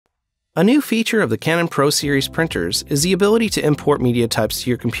A new feature of the Canon Pro Series printers is the ability to import media types to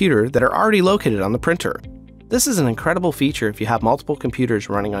your computer that are already located on the printer. This is an incredible feature if you have multiple computers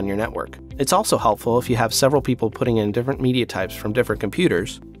running on your network. It's also helpful if you have several people putting in different media types from different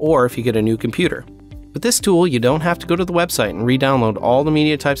computers, or if you get a new computer. With this tool, you don't have to go to the website and re-download all the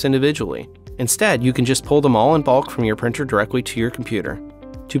media types individually. Instead, you can just pull them all in bulk from your printer directly to your computer.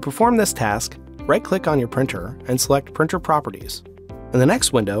 To perform this task, right-click on your printer and select Printer Properties. In the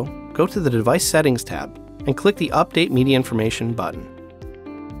next window, go to the Device Settings tab and click the Update Media Information button.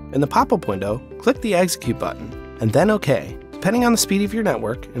 In the pop-up window, click the Execute button, and then OK. Depending on the speed of your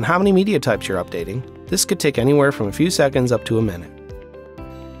network and how many media types you're updating, this could take anywhere from a few seconds up to a minute.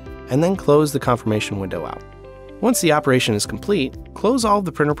 And then close the confirmation window out. Once the operation is complete, close all of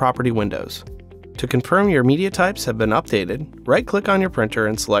the printer property windows. To confirm your media types have been updated, right-click on your printer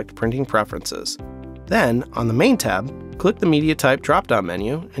and select Printing Preferences. Then, on the Main tab, click the Media Type drop-down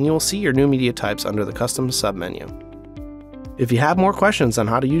menu and you will see your new media types under the Custom submenu. If you have more questions on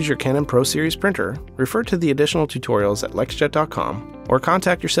how to use your Canon Pro Series printer, refer to the additional tutorials at LexJet.com or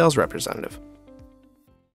contact your sales representative.